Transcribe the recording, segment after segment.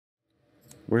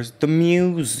Where's the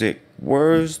music?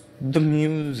 Where's the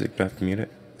music? Do I have to mute it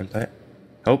and play it?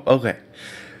 Oh, okay.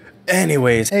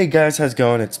 Anyways, hey guys, how's it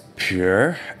going? It's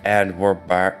Puer, and we're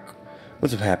back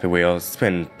with some Happy Wheels. It's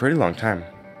been a pretty long time,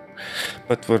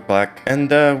 but we're back,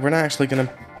 and we're not actually gonna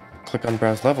click on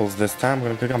browse levels this time. We're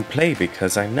gonna click on play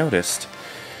because I noticed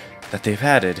that they've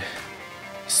added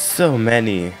so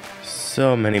many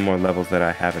more levels that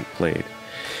I haven't played,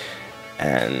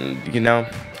 and you know,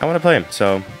 I want to play them,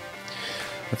 so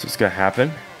that's what's gonna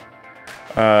happen.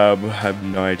 I have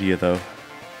no idea though.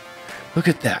 Look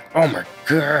at that! Oh my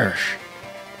gosh!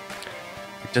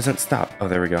 It doesn't stop. Oh,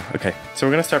 there we go. Okay, so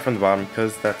we're gonna start from the bottom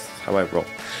because that's how I roll.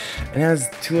 It has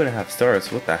 2.5 stars.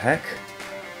 What the heck?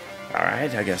 All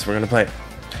right, I guess we're gonna play.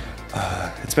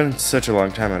 It's been such a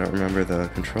long time. I don't remember the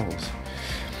controls.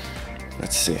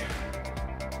 Let's see.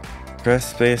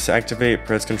 Press space to activate.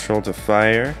 Press control to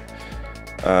fire.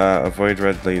 Avoid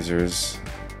red lasers.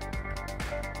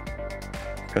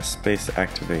 Press space to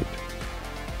activate.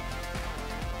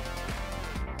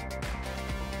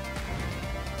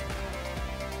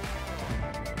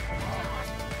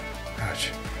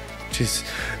 Ouch. Jesus.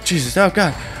 Jesus. Oh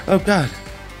god. Oh god.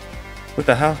 What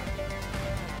the hell?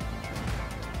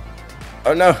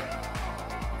 Oh no.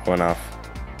 Went off.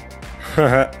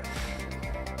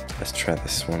 Let's try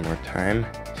this one more time.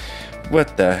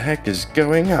 What the heck is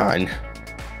going on?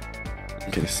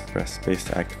 Okay, press space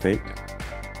to activate.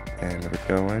 And we're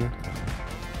going.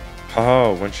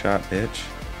 Oh, one shot, bitch.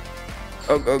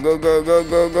 Oh, go, go, go, go,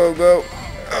 go, go, go.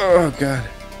 Oh, God.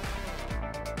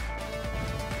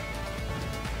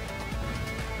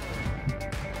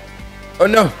 Oh,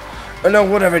 no. Oh, no,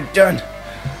 what have I done?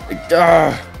 I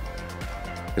died.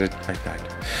 We're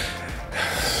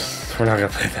not gonna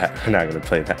play that. We're not gonna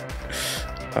play that.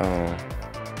 Oh,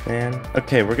 man.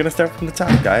 Okay, we're gonna start from the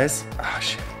top, guys. Oh,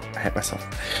 shit. I hit myself.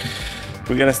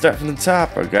 We're gonna start from the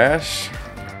top, oh gosh.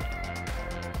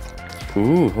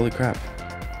 Ooh, holy crap.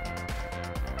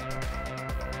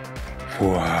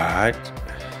 What?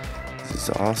 This is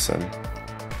awesome.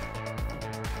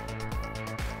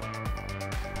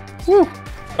 Woo!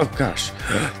 Oh gosh.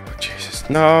 Oh Jesus.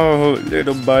 No,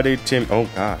 little buddy Tim. Oh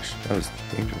gosh, that was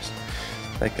dangerous.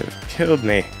 That could have killed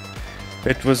me.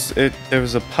 There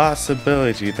was a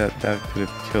possibility that could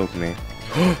have killed me.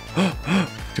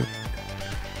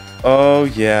 Oh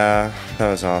yeah,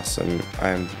 that was awesome.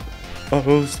 I'm the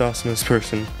most awesomest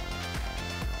person.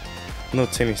 No,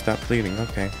 Timmy, stop bleeding.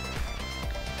 Okay.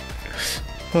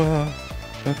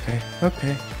 Okay.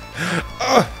 Okay.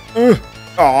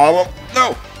 Oh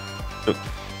no!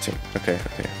 Tim, okay.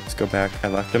 Let's go back. I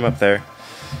left him up there.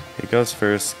 He goes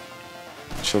first.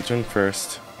 Children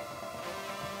first.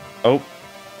 Oh,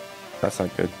 that's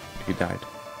not good. He died.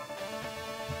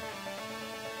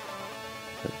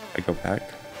 I go back.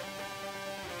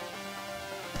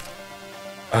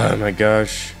 Oh my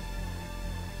gosh.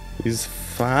 He's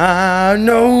fine.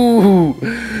 No!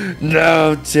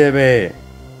 No, Timmy!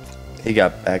 He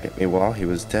got back at me while he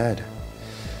was dead.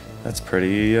 That's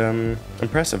pretty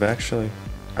impressive, actually.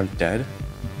 I'm dead?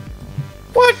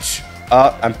 What?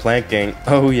 I'm planking.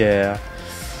 Oh yeah.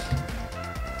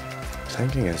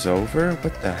 Planking is over?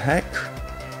 What the heck?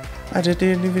 I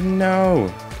didn't even know.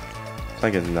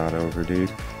 Planking is not over,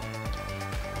 dude.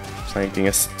 Planking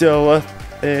is still a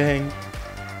thing.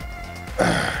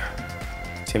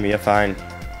 Timmy, you're fine.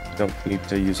 Don't need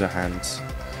to use your hands.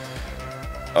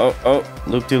 Oh,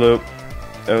 loop-de-loop.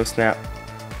 Oh, snap.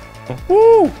 Oh,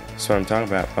 woo! That's what I'm talking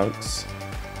about, folks.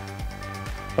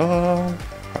 Oh,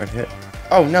 hard hit.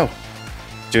 Oh, no.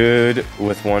 Dude,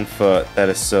 with 1 foot. That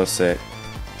is so sick.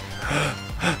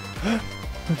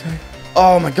 Okay.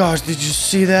 Oh, my gosh. Did you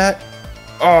see that?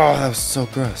 Oh, that was so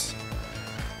gross.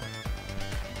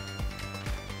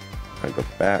 I go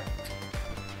back.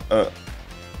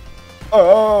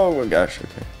 Oh my gosh,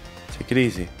 okay. Take it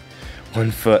easy.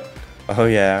 1 foot. Oh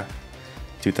yeah.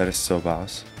 Dude, that is so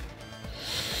boss.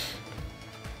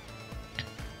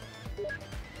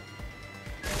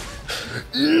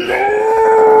 No!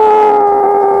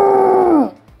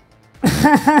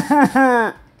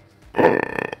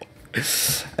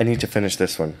 I need to finish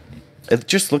this one. It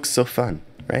just looks so fun,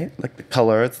 right? Like the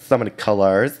colors, so many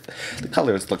colors. The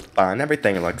colors look fun.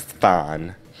 Everything looks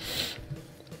fun.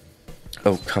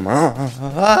 Oh, come on.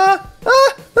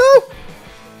 No!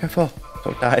 Careful.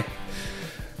 Don't die.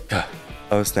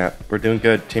 Oh, snap. We're doing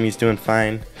good. Timmy's doing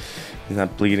fine. He's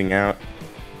not bleeding out.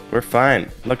 We're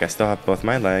fine. Look, I still have both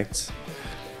my legs.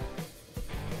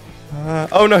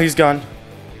 Oh, no, he's gone.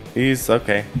 He's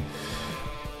okay.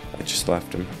 I just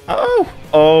left him. Oh!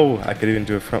 Oh, I could even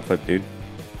do a front flip, dude.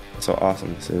 That's how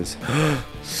awesome this is.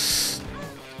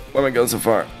 Where am I going so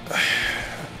far?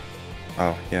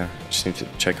 Oh, yeah. Just need to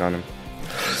check on him.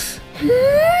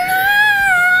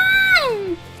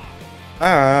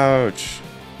 Ouch.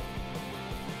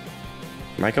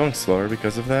 Am I going slower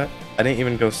because of that? I didn't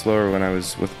even go slower when I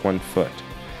was with 1 foot.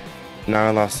 Now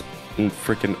I lost a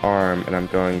freaking arm and I'm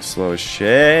going slow as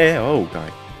shit. Oh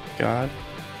my god.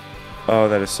 Oh,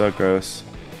 that is so gross.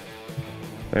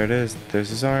 There it is. There's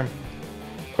his arm.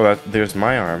 Oh, there's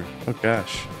my arm. Oh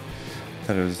gosh.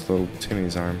 That is little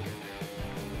Timmy's arm.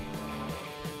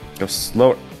 Go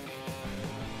slower.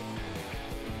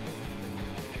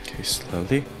 Okay,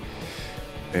 slowly.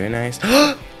 Very nice.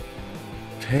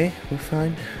 Okay, we're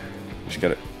fine. Just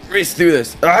gotta race through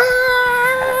this. Ah!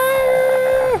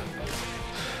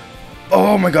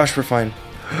 Oh my gosh, we're fine.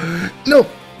 No!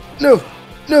 No!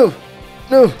 No!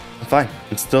 No! I'm fine.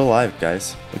 I'm still alive,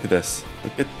 guys. Look at this.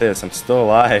 Look at this. I'm still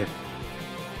alive.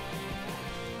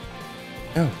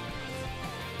 No.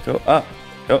 Go up.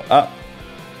 Go up.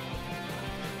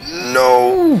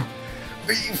 No!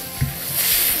 Are you...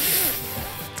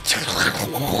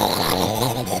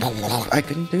 I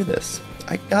can do this.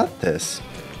 I got this.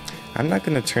 I'm not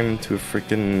gonna turn into a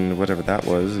freaking whatever that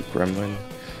was, a gremlin.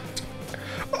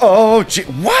 Oh, gee,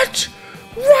 what?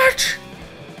 What?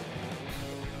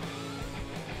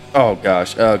 Oh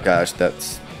gosh,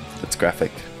 that's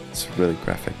graphic. It's really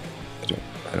graphic.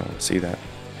 I don't want to see that.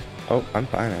 Oh, I'm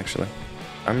fine actually.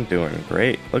 I'm doing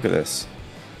great. Look at this.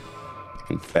 I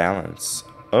can balance.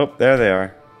 Oh, there they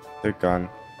are. They're gone.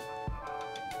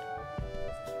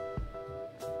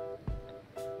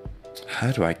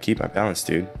 How do I keep my balance,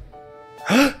 dude?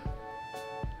 Oh,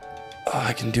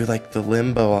 I can do like the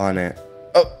limbo on it.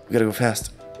 Oh, we gotta go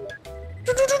fast.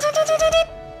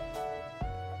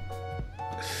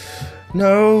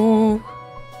 No.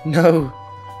 No.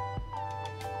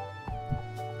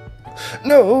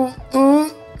 No.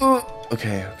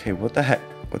 Okay, okay, what the heck?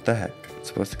 What the heck? It's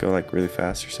supposed to go like really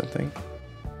fast or something?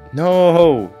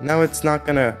 No! Now it's not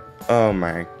gonna... Oh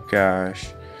my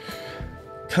gosh.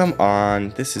 Come on,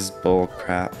 this is bull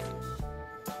crap.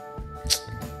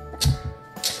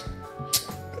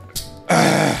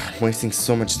 I'm wasting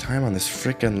so much time on this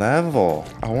freaking level.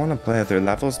 I want to play other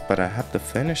levels, but I have to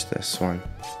finish this one.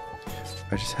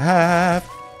 I just have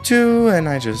to, and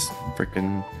I just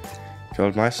freaking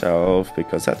killed myself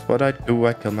because that's what I do.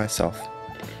 I kill myself.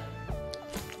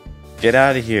 Get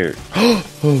out of here.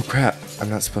 Oh crap, I'm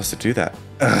not supposed to do that.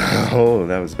 Oh,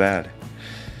 that was bad.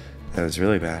 That was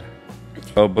really bad.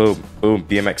 Oh, boom, boom,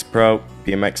 BMX Pro,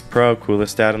 BMX Pro,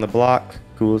 coolest dad on the block,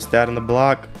 coolest dad on the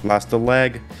block, lost a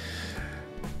leg.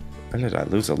 When did I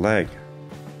lose a leg?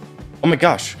 Oh my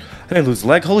gosh, I didn't lose a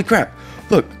leg, holy crap,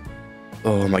 look.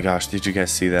 Oh my gosh, did you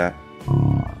guys see that?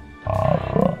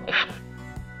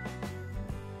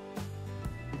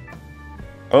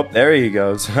 Oh, there he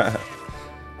goes.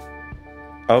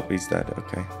 Oh, he's dead,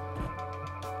 okay.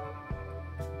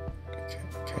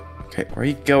 Okay, where are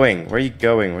you going? Where are you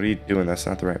going? What are you doing? That's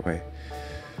not the right way.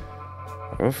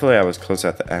 Hopefully I was close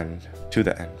at the end. To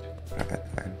the end. Not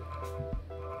at the end.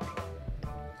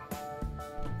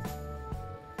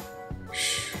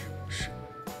 Shh, shh.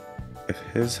 If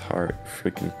his heart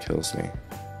freaking kills me,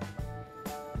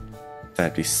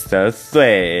 that'd be so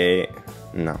sweet.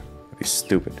 No, that'd be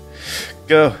stupid.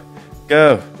 Go!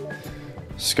 Go!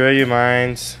 Screw you,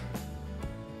 mines.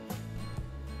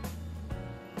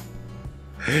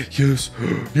 Yes,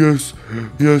 yes,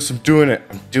 yes, I'm doing it.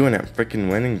 I'm doing it. I'm freaking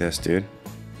winning this, dude.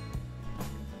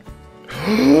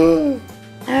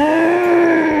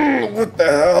 What the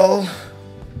hell?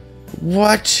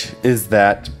 What is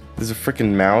that? There's a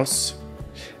freaking mouse.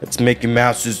 It's Mickey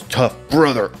Mouse's tough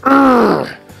brother.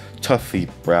 Tuffy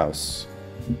Browse.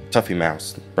 Tuffy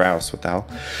Mouse. Browse, what the hell?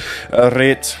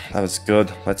 Alright, that was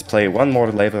good. Let's play one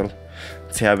more level.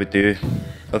 Let's see how we do.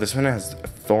 Oh, this one has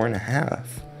 4.5.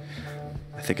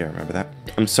 I think I remember that.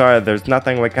 I'm sorry, there's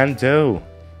nothing we can do.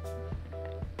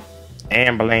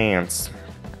 Ambulance.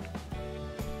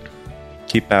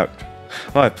 Keep out.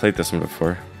 Oh, I've played this one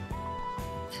before.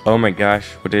 Oh my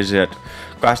gosh, what is it?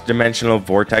 Cross-dimensional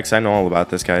vortex. I know all about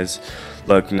this, guys.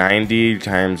 Look, 90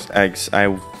 times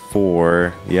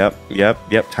xi4.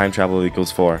 Yep. Time travel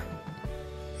equals 4.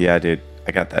 Yeah, dude.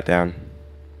 I got that down.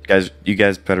 Guys, you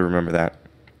guys better remember that.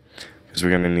 Because we're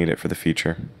going to need it for the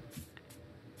future.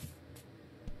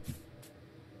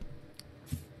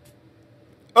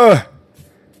 I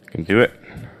can do it.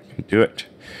 I can do it.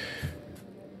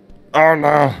 Oh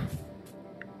no.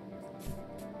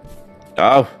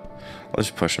 Oh. Let's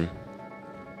just push him.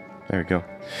 There we go.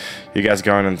 You guys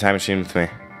going in the time machine with me.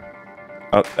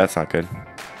 Oh, that's not good.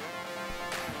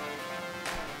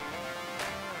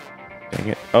 Dang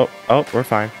it. Oh, we're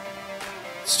fine.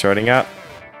 Starting up.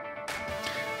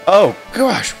 Oh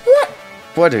gosh, what?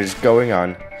 What is going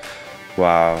on?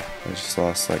 Wow, I just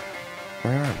lost like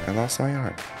my arm. I lost my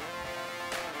arm.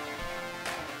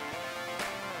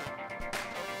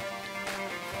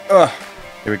 Ugh,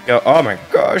 here we go. Oh my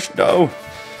gosh, no.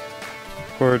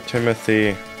 Poor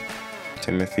Timothy.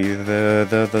 Timothy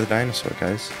the dinosaur,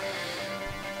 guys.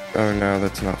 Oh no,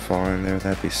 let's not fall in there.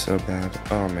 That'd be so bad.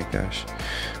 Oh my gosh.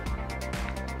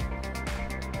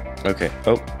 Okay.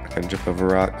 Oh, I can jump over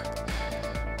a rock.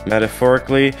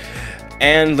 Metaphorically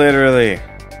and literally.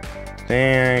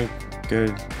 Thank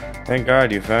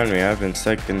God you found me. I've been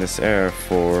stuck in this air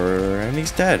for... And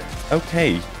he's dead.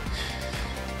 Okay.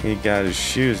 He got his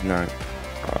shoes knocked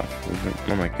off.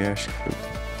 Oh my gosh.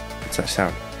 What's that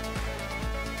sound?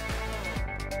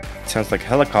 It sounds like a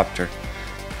helicopter.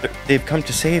 They've come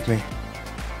to save me.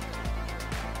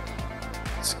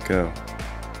 Let's go.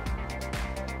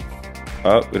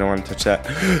 Oh, we don't want to touch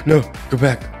that. No, go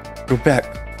back. Go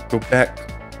back. Go back.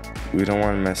 We don't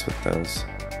want to mess with those.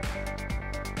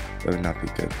 That would not be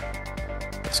good.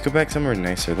 Let's go back somewhere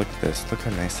nicer. Look at this. Look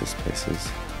how nice this place is.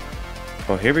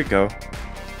 Oh, here we go.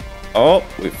 Oh,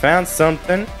 we found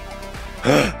something.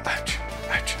 Ouch.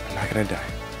 Ouch. I'm not gonna die.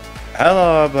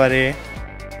 Hello, buddy.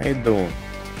 How you doing?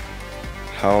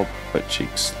 How butt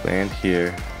cheeks land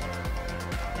here.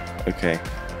 Okay.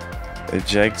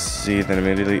 Eject Z, then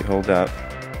immediately hold up.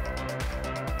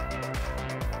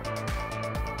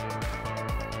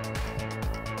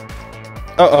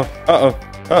 Uh-oh. Uh-oh.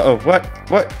 Uh-oh. What?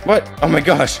 Oh my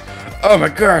gosh. Oh my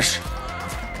gosh.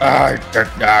 I did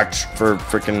that for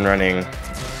freaking running.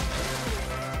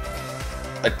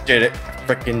 I did it.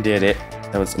 Freaking did it.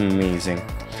 That was amazing.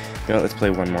 You know, let's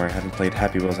play one more. I haven't played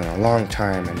Happy Wheels in a long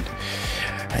time, and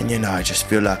you know, I just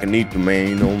feel like I need to, man.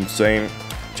 You know what I'm saying?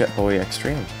 Jet Boy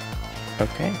Extreme.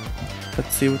 Okay.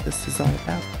 Let's see what this is all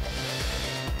about.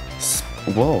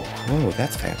 Whoa,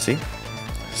 that's fancy.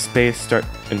 Space, start,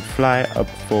 and fly up,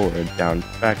 forward, down,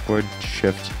 backward,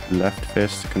 shift, left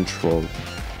fist, control,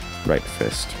 right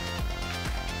fist.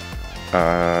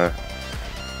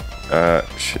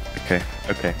 Shit.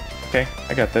 Okay,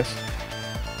 I got this.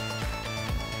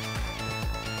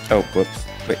 Oh, whoops.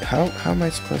 Wait, how am I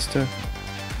supposed to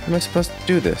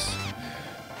do this?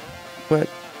 What?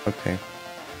 Okay.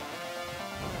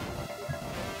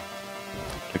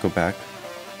 I go back.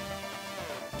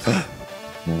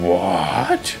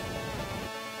 What?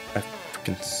 I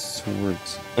freaking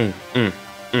swords.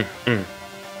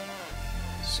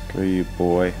 Screw you,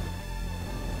 boy.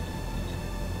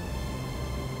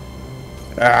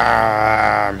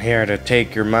 Ah, I'm here to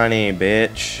take your money,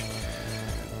 bitch.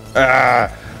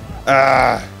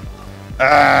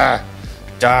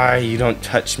 Die, you don't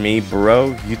touch me,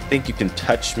 bro. You think you can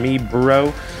touch me,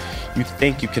 bro? You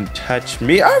think you can touch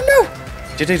me? Oh no!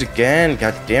 Did it again,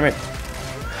 god damn it.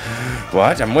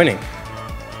 What? I'm winning.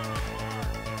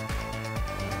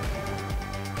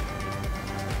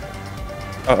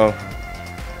 Uh-oh.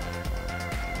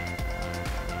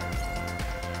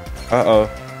 Uh-oh.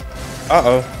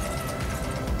 Uh-oh.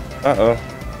 Uh-oh.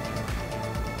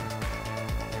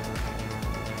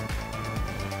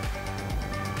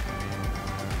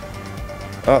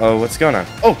 Uh-oh, what's going on?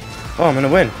 Oh, I'm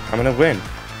gonna win. I'm gonna win.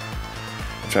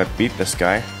 I'll try to beat this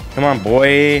guy. Come on,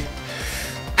 boy.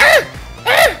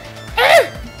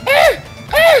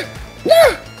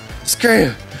 No! Screw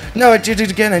you. No, I did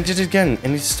it again. I need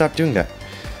to stop doing that.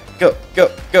 Go.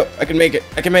 I can make it.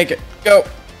 Go.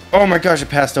 Oh my gosh, I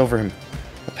passed over him.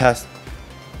 I passed.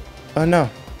 Oh no.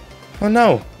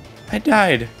 I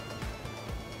died.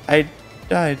 I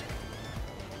died.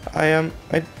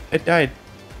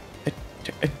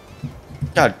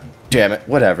 God damn it.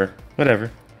 Whatever.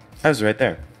 I was right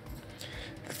there.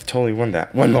 I've totally won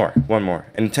that. One more.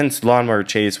 Intense lawnmower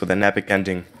chase with an epic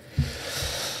ending.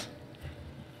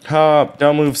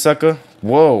 Don't move, sucker.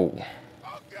 Whoa.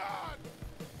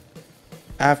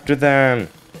 After them.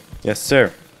 Yes,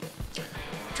 sir.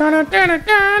 Oh!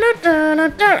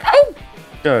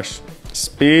 Gosh.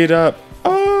 Speed up.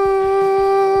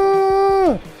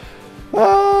 Oh!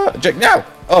 Jake, no!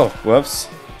 Oh, whoops.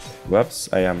 That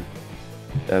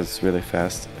was really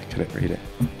fast. I couldn't read it.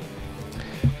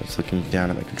 I was looking down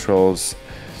at my controls.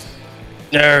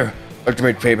 No!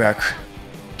 Ultimate payback.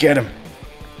 Get him.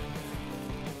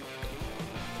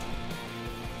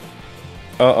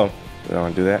 Uh-oh. I don't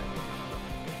want to do that.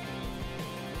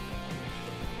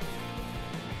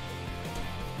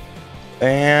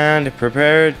 And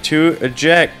prepare to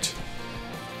eject.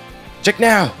 Eject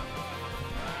now!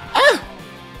 Ah!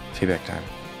 Payback time.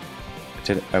 I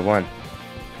did it. I won.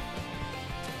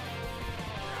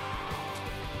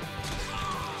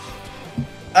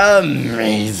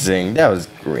 Amazing. That was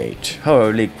great.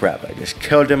 Holy crap, I just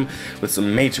killed him with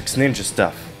some Matrix Ninja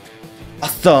stuff.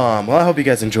 Awesome. Well, I hope you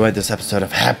guys enjoyed this episode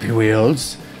of Happy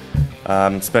Wheels.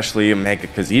 Especially Omega,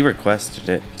 because he requested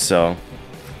it, so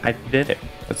I did it.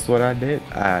 That's what I did.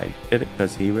 I did it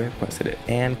because he requested it,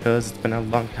 and because it's been a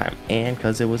long time, and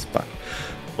because it was fun.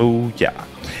 Oh yeah.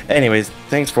 Anyways,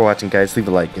 thanks for watching, guys. Leave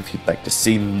a like if you'd like to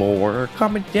see more.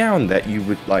 Comment down that you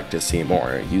would like to see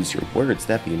more. Use your words,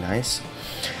 that'd be nice.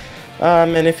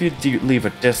 And if you do leave a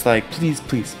dislike, please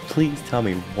tell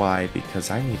me why, because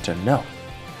I need to know.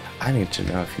 I need to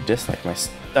know if you dislike my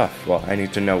stuff. Well, I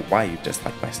need to know why you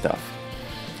dislike my stuff.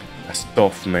 My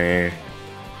stuff, man.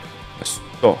 My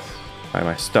stuff. By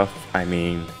my stuff, I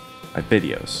mean my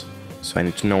videos. So I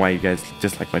need to know why you guys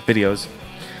dislike my videos,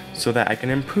 so that I can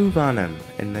improve on them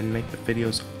and then make the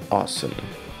videos awesome.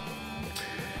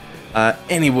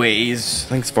 Anyways,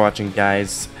 thanks for watching,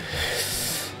 guys.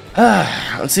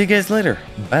 I'll see you guys later.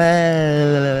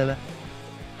 Bye.